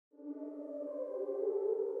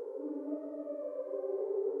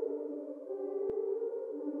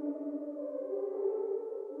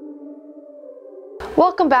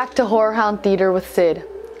Welcome back to Horror Hound Theater with Sid.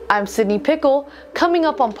 I'm Sydney Pickle, coming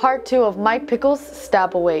up on part 2 of Mike Pickle's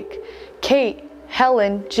Stab Awake. Kate,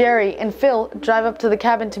 Helen, Jerry, and Phil drive up to the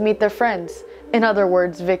cabin to meet their friends. In other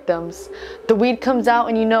words, victims. The weed comes out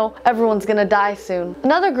and you know everyone's gonna die soon.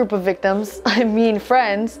 Another group of victims, I mean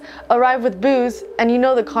friends, arrive with booze and you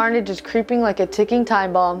know the carnage is creeping like a ticking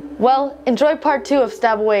time bomb. Well, enjoy part 2 of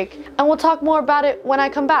Stab Awake and we'll talk more about it when I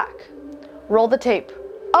come back. Roll the tape.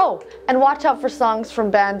 Oh, and watch out for songs from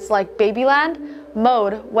bands like Babyland,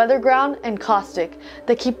 Mode, Weatherground, and Caustic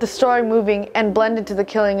that keep the story moving and blend into the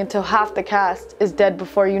killing until half the cast is dead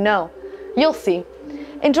before you know. You'll see.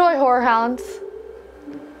 Enjoy, Horror Hounds!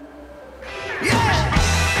 Yeah!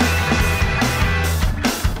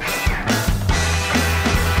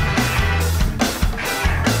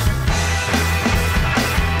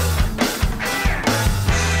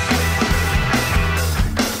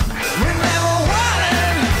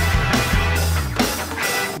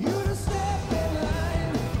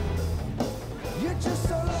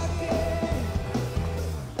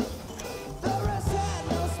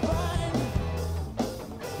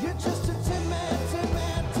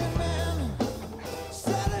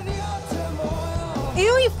 Ew,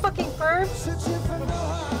 you fucking perv!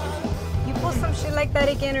 You pull some shit like that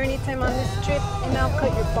again or anytime on this trip, and I'll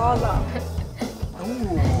cut your balls off.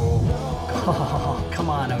 Ooh. Oh, come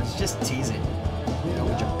on, I was just teasing. You know,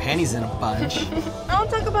 with your panties in a bunch. I don't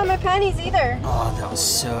talk about my panties either. Oh, that was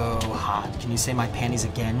so hot. Can you say my panties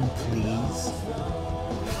again, please?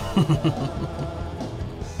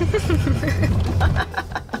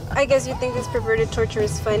 I guess you think this perverted torture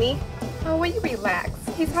is funny? Oh, will you relax?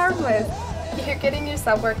 He's harmless. You're getting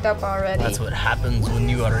yourself worked up already. That's what happens when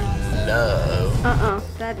you are in love.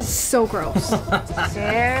 That is so gross.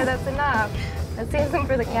 There, that's enough. Let's save some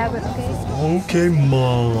for the cabin, okay? Okay,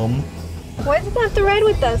 Mom. Why does it have to ride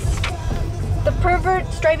with us? The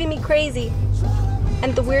pervert's driving me crazy,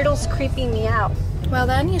 and the weirdo's creeping me out. Well,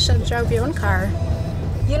 then you should have drove your own car.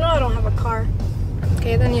 You know I don't have a car.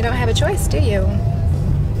 Okay, then you don't have a choice, do you?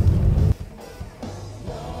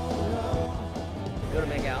 Go to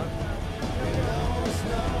make out.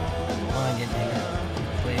 Wanna get naked,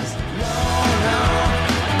 please?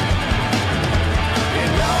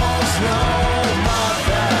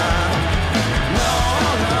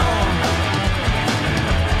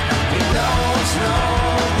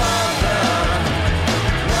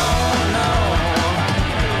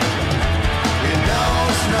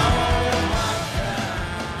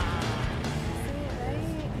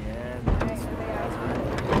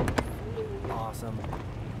 Awesome.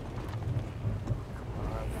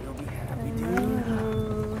 You'll be happy,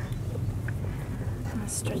 dude. I'll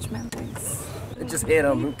stretch my legs. Just hit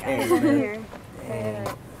him. Who cares, man? Here. Dang.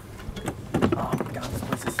 Oh my god, this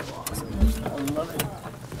place is so awesome. I love it.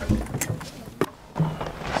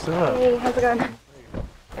 What's up? Hey, how's it going?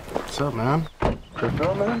 What's up, man? Good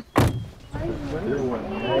on, man?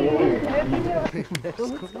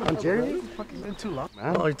 What's going on, Jerry? It's fucking been too long,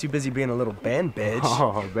 man. Oh, you're too busy being a little band bitch.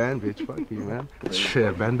 Oh, band bitch, fuck you, man.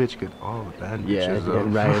 Shit, band bitch get all the band bitches, though.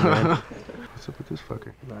 right, man. What's up with this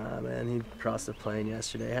fucker? Nah, man, he crossed the plane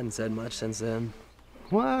yesterday. Hadn't said much since then.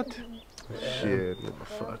 What? Shit, what the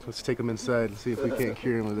fuck? Let's take him inside and see if we can't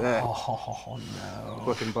cure him with that. Oh, no.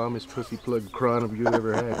 Fucking bombest pussy plug cron you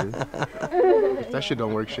ever had, dude. If that shit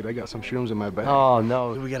don't work, shit, I got some shrooms in my bag. Oh,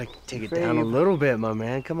 no. We gotta take it down a little bit, my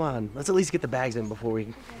man. Come on. Let's at least get the bags in before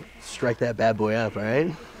we strike that bad boy up, all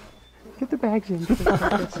right? Get the bags in. Get the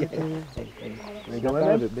bags in. There you go,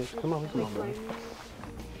 man. Come on, man.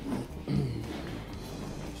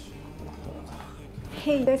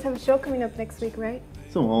 Hey, you guys have a show coming up next week, right?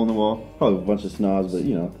 Some hole in the wall. Probably a bunch of snobs, but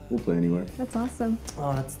you know, we'll play anywhere. That's awesome.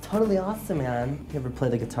 Oh, that's totally awesome, man. You ever play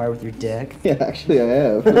the guitar with your dick? Yeah, actually I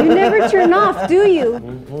have. You never turn off, do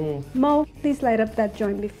you? Mo, please light up that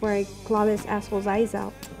joint before I claw this asshole's eyes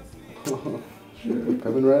out. Oh, sure,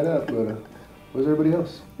 coming right up, but where's everybody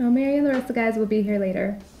else? Oh, Mary and the rest of the guys will be here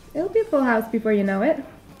later. It'll be a full house before you know it.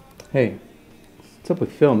 Hey, what's up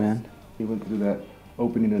with Phil, man? He went through that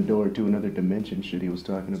opening a door to another dimension shit he was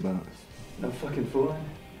talking about. No fucking fooling.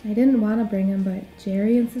 I didn't want to bring him, but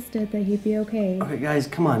Jerry insisted that he'd be okay. Okay, guys,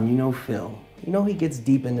 come on. You know Phil. You know he gets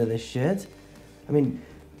deep into this shit. I mean,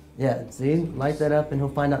 yeah, see? Light that up and he'll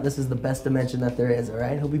find out this is the best dimension that there is, all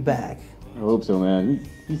right? He'll be back. I hope so, man.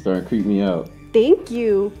 You starting to creep me out. Thank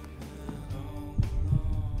you.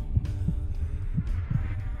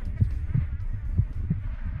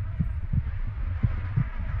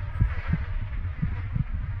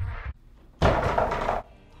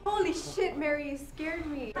 Holy shit, Mary, you scared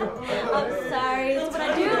me. I'm sorry. It's what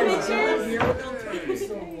I do, bitches.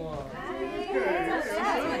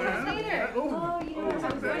 Oh, you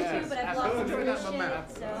was going to, but I've lost some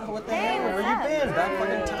shit, so. What the hell? Where you been? Back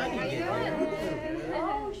fucking tiny again.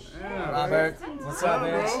 Oh, shit. Robert, what's up,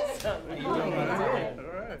 man?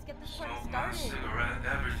 Let's get this party started.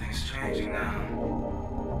 Everything's changing now.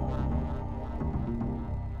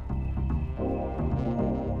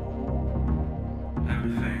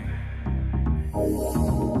 Everything.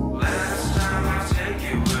 Last time I take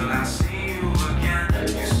it, will I see you again?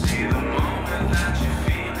 You see the moment that you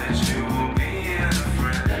feel that you will be in a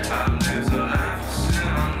friend. I lived a life, still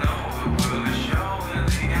I know it will show in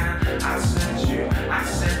the end. I set you up, I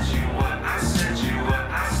set you up, I set you up,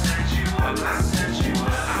 I set you up.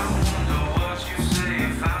 I wonder what you say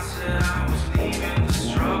if I said I was leaving the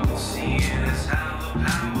struggle. Seeing as how the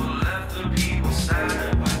power left the people's side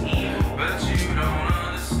with evil. But you don't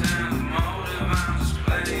understand the motive, I'm just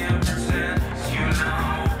playing pretend. You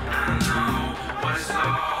know, I know what it's all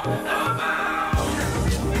about.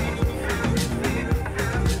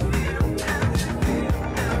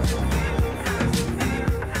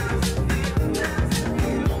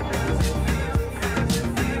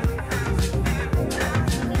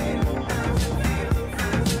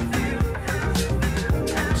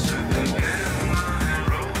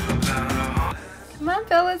 Come on,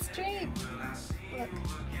 Phil, let's drink. Look,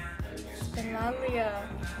 it's Benalia.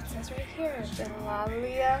 It says right here,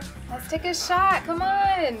 Benalia. Let's take a shot, come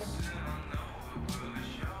on.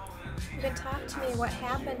 You can talk to me. What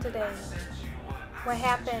happened today? What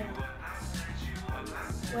happened?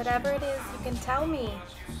 Whatever it is, you can tell me.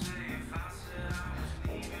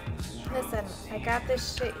 Listen, I got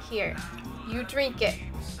this shit here. You drink it.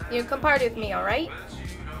 You come party with me, alright?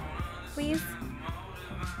 Please?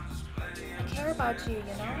 I care about you, you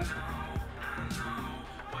know?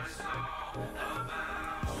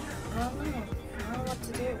 I don't know. I don't know what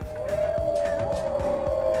to do.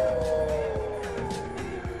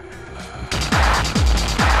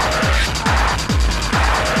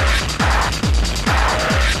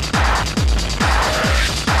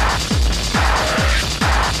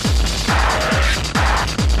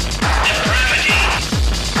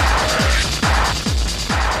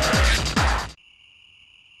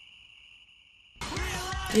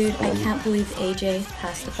 Dude, I can't believe AJ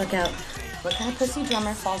passed the fuck out. What kind of pussy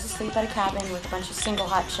drummer falls asleep at a cabin with a bunch of single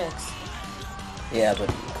hot chicks? Yeah, but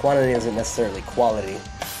quantity isn't necessarily quality.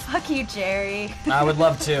 Fuck you, Jerry. I would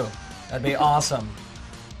love to. That'd be awesome.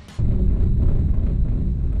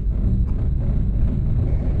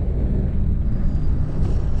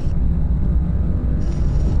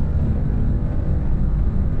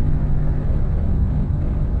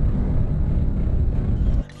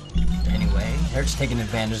 Anyway, they're just taking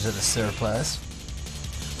advantage of the surplus.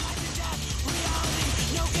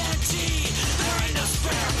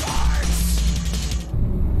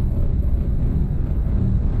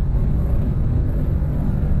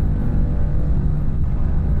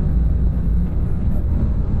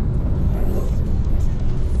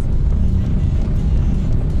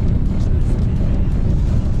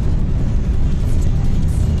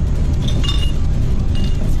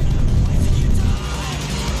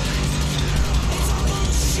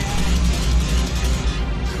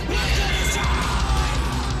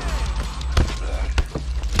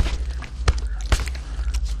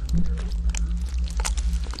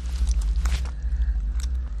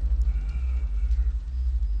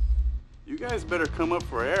 You guys better come up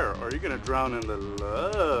for air or you're gonna drown in the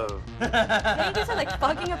love. Yeah, you guys are like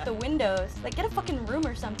fogging up the windows. Like, get a fucking room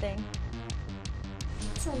or something.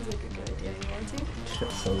 Sounds like a good idea. You want to?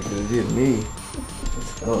 That sounds like a good idea to me.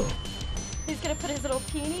 Let's go. He's gonna put his little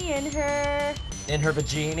peenie in her... In her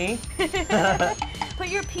vagini? Put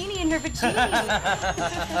your peenie in her vagini.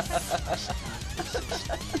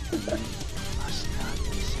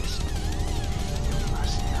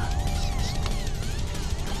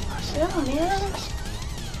 Chill, man.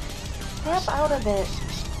 Snap out of it.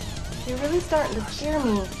 You're really starting to scare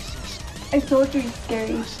me. I told you he's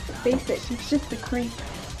scary. Face it, he's just a creep.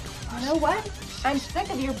 You know what? I'm sick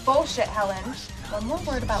of your bullshit, Helen. One more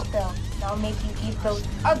word about Bill, and I'll make you eat those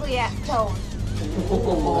ugly-ass toes.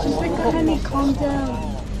 Just like, honey, calm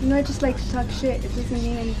down. You know, I just like to talk shit. It doesn't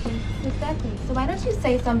mean anything. Exactly. So why don't you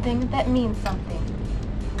say something that means something?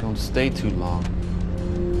 Don't stay too long.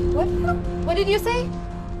 What? What did you say?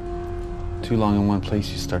 Too long in one place,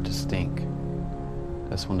 you start to stink.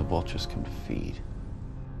 That's when the vultures come to feed.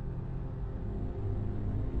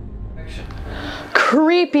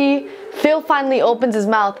 Creepy! Phil finally opens his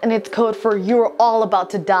mouth and it's code for "you're all about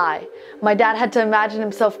to die." My dad had to imagine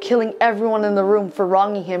himself killing everyone in the room for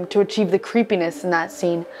wronging him to achieve the creepiness in that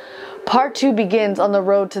scene. Part 2 begins on the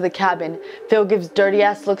road to the cabin. Phil gives dirty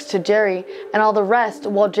ass looks to Jerry and all the rest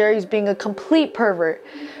while Jerry's being a complete pervert.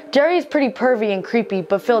 Jerry is pretty pervy and creepy,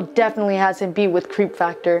 but Phil definitely has him beat with creep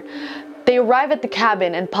factor. They arrive at the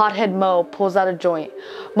cabin and pothead Mo pulls out a joint.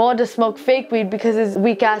 Mo had to smoke fake weed because his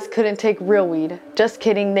weak ass couldn't take real weed. Just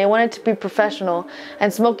kidding, they wanted to be professional,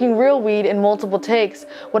 and smoking real weed in multiple takes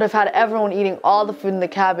would have had everyone eating all the food in the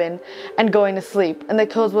cabin and going to sleep, and the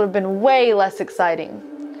kills would have been way less exciting.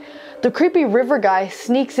 The creepy river guy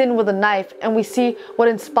sneaks in with a knife, and we see what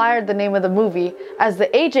inspired the name of the movie as the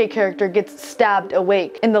AJ character gets stabbed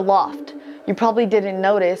awake in the loft. You probably didn't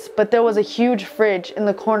notice, but there was a huge fridge in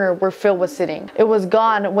the corner where Phil was sitting. It was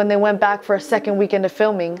gone when they went back for a second weekend of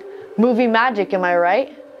filming. Movie magic, am I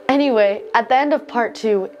right? Anyway, at the end of part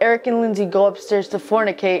 2, Eric and Lindsay go upstairs to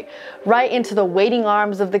fornicate right into the waiting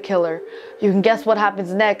arms of the killer. You can guess what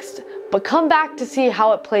happens next, but come back to see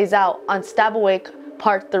how it plays out on Stab Awake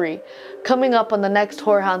Part 3, coming up on the next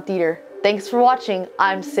Horror Hound Theater. Thanks for watching.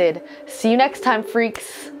 I'm Sid. See you next time,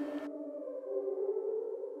 freaks.